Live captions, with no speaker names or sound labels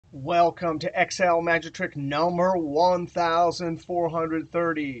Welcome to Excel Magic Trick number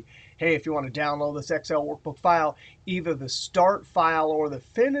 1430. Hey, if you want to download this Excel workbook file, either the start file or the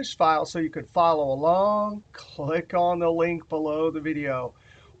finish file so you could follow along, click on the link below the video.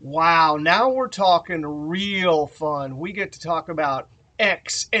 Wow, now we're talking real fun. We get to talk about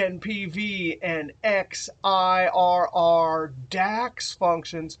XNPV and XIRR DAX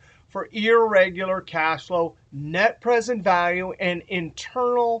functions for irregular cash flow, net present value, and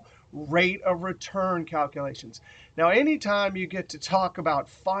internal rate of return calculations. Now, anytime you get to talk about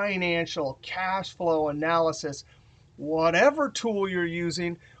financial cash flow analysis, whatever tool you're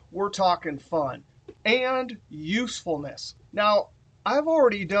using, we're talking fun and usefulness. Now, I've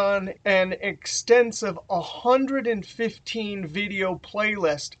already done an extensive 115 video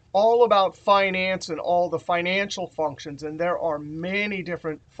playlist all about finance and all the financial functions. And there are many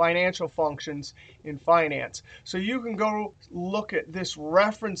different financial functions in finance. So you can go look at this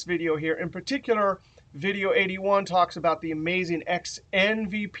reference video here. In particular, video 81 talks about the amazing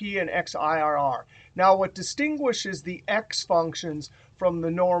XNVP and XIRR. Now, what distinguishes the X functions from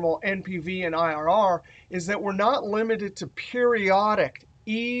the normal NPV and IRR is that we're not limited to periodic,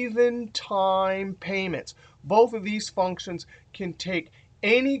 even time payments. Both of these functions can take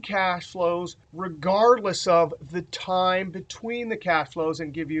any cash flows regardless of the time between the cash flows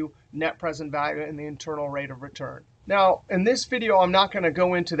and give you net present value and the internal rate of return. Now, in this video, I'm not going to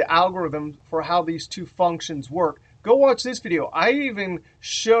go into the algorithm for how these two functions work. Go watch this video. I even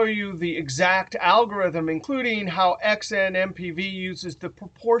show you the exact algorithm, including how XNMPV uses the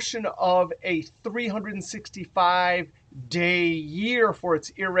proportion of a 365-day year for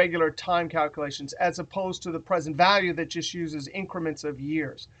its irregular time calculations, as opposed to the present value that just uses increments of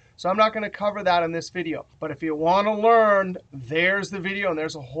years. So I'm not going to cover that in this video. But if you want to learn, there's the video, and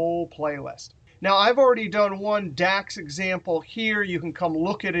there's a whole playlist. Now, I've already done one DAX example here. You can come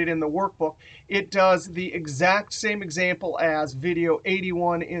look at it in the workbook. It does the exact same example as video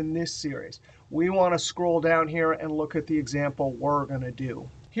 81 in this series. We want to scroll down here and look at the example we're going to do.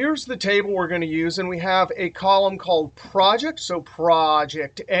 Here's the table we're going to use, and we have a column called Project. So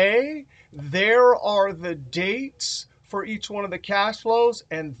Project A, there are the dates for each one of the cash flows,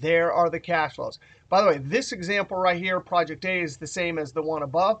 and there are the cash flows. By the way, this example right here, Project A, is the same as the one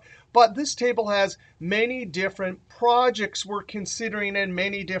above. But this table has many different projects we're considering and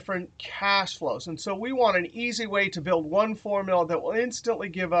many different cash flows. And so we want an easy way to build one formula that will instantly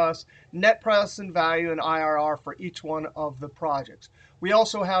give us net present value and IRR for each one of the projects. We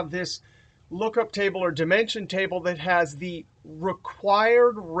also have this lookup table or dimension table that has the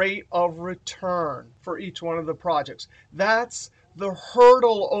required rate of return for each one of the projects. That's the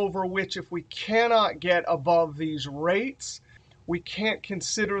hurdle over which, if we cannot get above these rates, we can't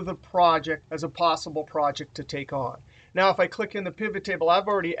consider the project as a possible project to take on. Now, if I click in the pivot table, I've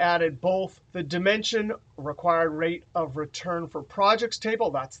already added both the dimension required rate of return for projects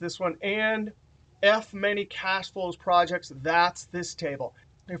table, that's this one, and F many cash flows projects, that's this table.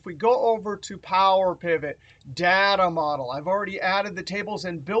 If we go over to Power Pivot, Data Model, I've already added the tables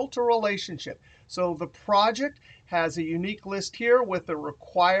and built a relationship. So the project has a unique list here with the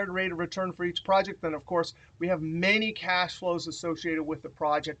required rate of return for each project. Then, of course, we have many cash flows associated with the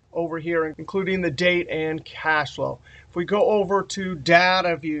project over here, including the date and cash flow. If we go over to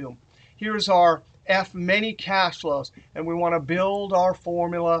Data View, here's our F many cash flows. And we want to build our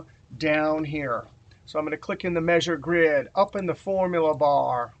formula down here. So I'm going to click in the Measure Grid, up in the Formula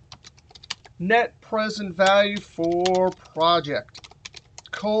Bar, net present value for project,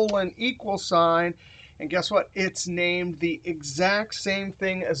 colon, equal sign. And guess what? It's named the exact same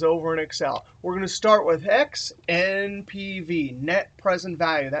thing as over in Excel. We're going to start with XNPV, net present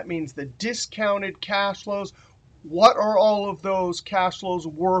value. That means the discounted cash flows. What are all of those cash flows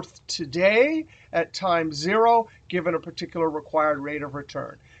worth today at time 0, given a particular required rate of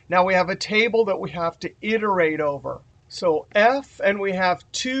return? Now, we have a table that we have to iterate over. So F, and we have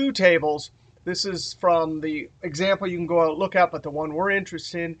two tables. This is from the example you can go out and look at, but the one we're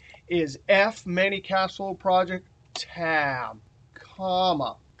interested in is F many cash flow project tab,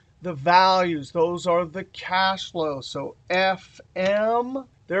 comma. The values, those are the cash flows. So FM,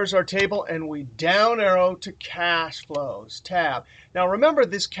 there's our table, and we down arrow to cash flows, tab. Now remember,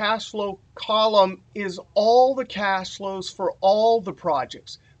 this cash flow column is all the cash flows for all the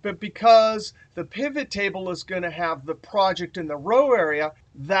projects. But because the pivot table is going to have the project in the row area,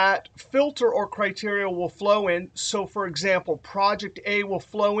 that filter or criteria will flow in. So for example, project A will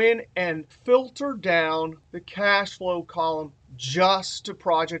flow in and filter down the cash flow column just to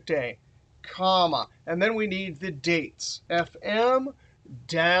project A, comma. And then we need the dates. FM,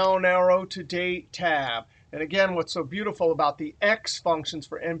 down arrow to date tab. And again, what's so beautiful about the X functions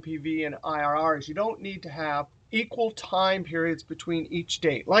for NPV and IRR is you don't need to have equal time periods between each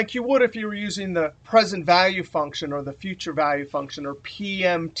date, like you would if you were using the present value function or the future value function or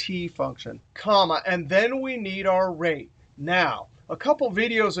PMT function, comma, and then we need our rate. Now, a couple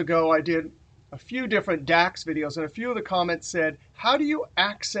videos ago, I did a few different DAX videos, and a few of the comments said, how do you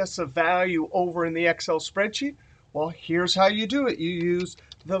access a value over in the Excel spreadsheet? Well, here's how you do it. You use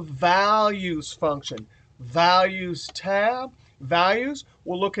the values function. Values tab, values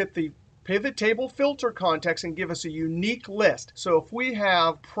will look at the pivot table filter context and give us a unique list. So if we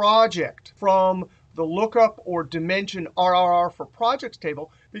have project from the lookup or dimension RRR for projects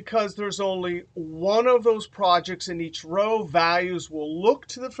table, because there's only one of those projects in each row, values will look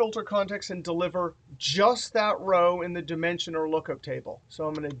to the filter context and deliver just that row in the dimension or lookup table. So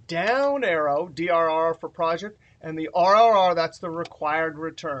I'm going to down arrow DRR for project, and the RRR, that's the required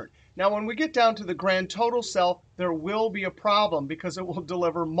return. Now, when we get down to the grand total cell, there will be a problem because it will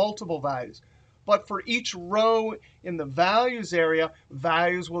deliver multiple values. But for each row in the values area,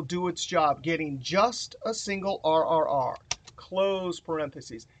 values will do its job, getting just a single RRR. Close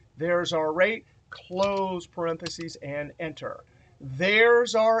parentheses. There's our rate, close parentheses, and enter.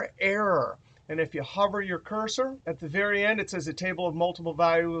 There's our error. And if you hover your cursor, at the very end, it says a table of multiple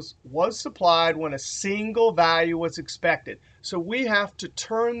values was supplied when a single value was expected. So we have to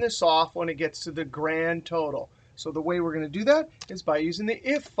turn this off when it gets to the grand total. So the way we're going to do that is by using the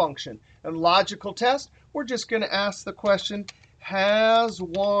if function. And logical test, we're just going to ask the question, has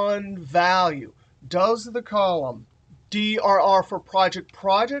one value? Does the column DRR for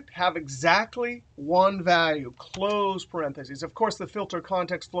project have exactly one value? Close parentheses. Of course, the filter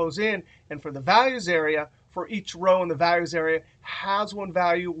context flows in. And for the values area, for each row in the values area, has one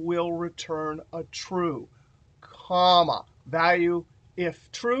value will return a true, comma. Value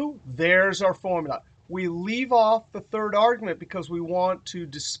if true, there's our formula. We leave off the third argument because we want to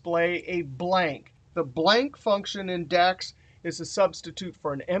display a blank. The blank function in DAX is a substitute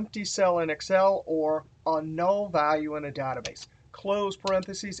for an empty cell in Excel or a null value in a database. Close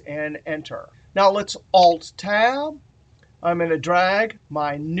parentheses and enter. Now let's Alt-Tab. I'm going to drag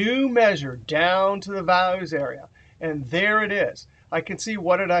my new measure down to the values area. And there it is. I can see,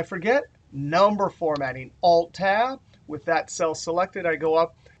 what did I forget? Number formatting. Alt-Tab. With that cell selected, I go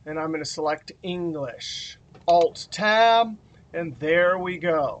up and I'm going to select English. Alt-Tab, and there we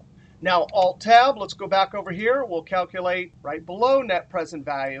go. Now, Alt-Tab, let's go back over here. We'll calculate right below net present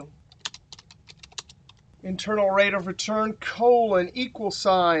value. Internal rate of return, colon, equal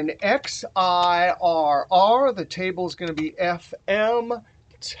sign, XIRR. The table is going to be FM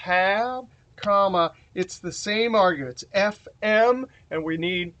tab, comma. It's the same argument. It's FM, and we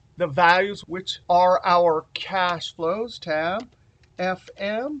need the values, which are our cash flows, tab,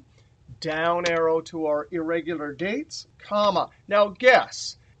 FM, down arrow to our irregular dates, comma. Now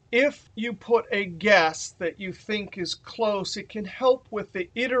guess. If you put a guess that you think is close, it can help with the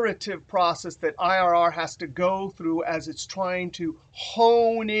iterative process that IRR has to go through as it's trying to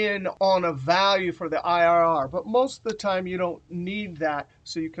hone in on a value for the IRR. But most of the time, you don't need that,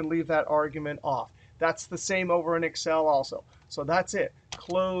 so you can leave that argument off. That's the same over in Excel also. So that's it.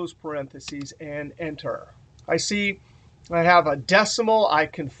 Close parentheses and enter. I see I have a decimal. I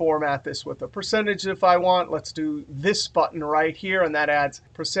can format this with a percentage if I want. Let's do this button right here, and that adds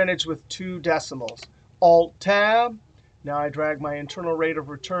percentage with 2 decimals. Alt-Tab. Now I drag my internal rate of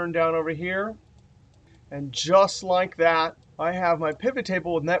return down over here. And just like that, I have my pivot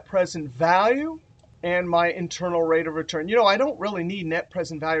table with net present value and my internal rate of return. You know, I don't really need net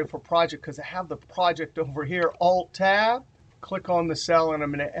present value for project because I have the project over here. Alt-Tab. Click on the cell, and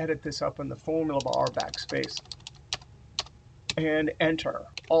I'm going to edit this up in the formula bar, backspace. And enter.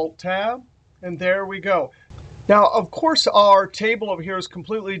 Alt-Tab, and there we go. Now, of course, our table over here is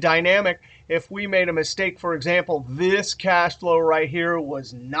completely dynamic. If we made a mistake, for example, this cash flow right here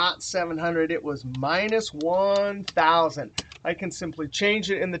was not 700. It was minus 1,000. I can simply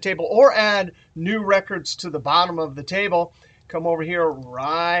change it in the table or add new records to the bottom of the table. Come over here,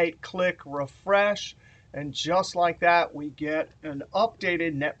 right-click, refresh. And just like that, we get an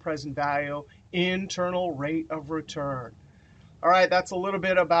updated net present value, internal rate of return. All right, that's a little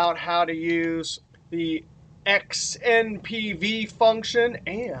bit about how to use the XNPV function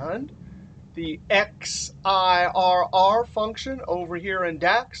and the XIRR function over here in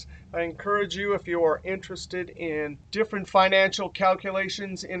DAX. I encourage you, if you are interested in different financial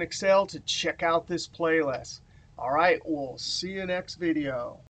calculations in Excel, to check out this playlist. All right, we'll see you next video.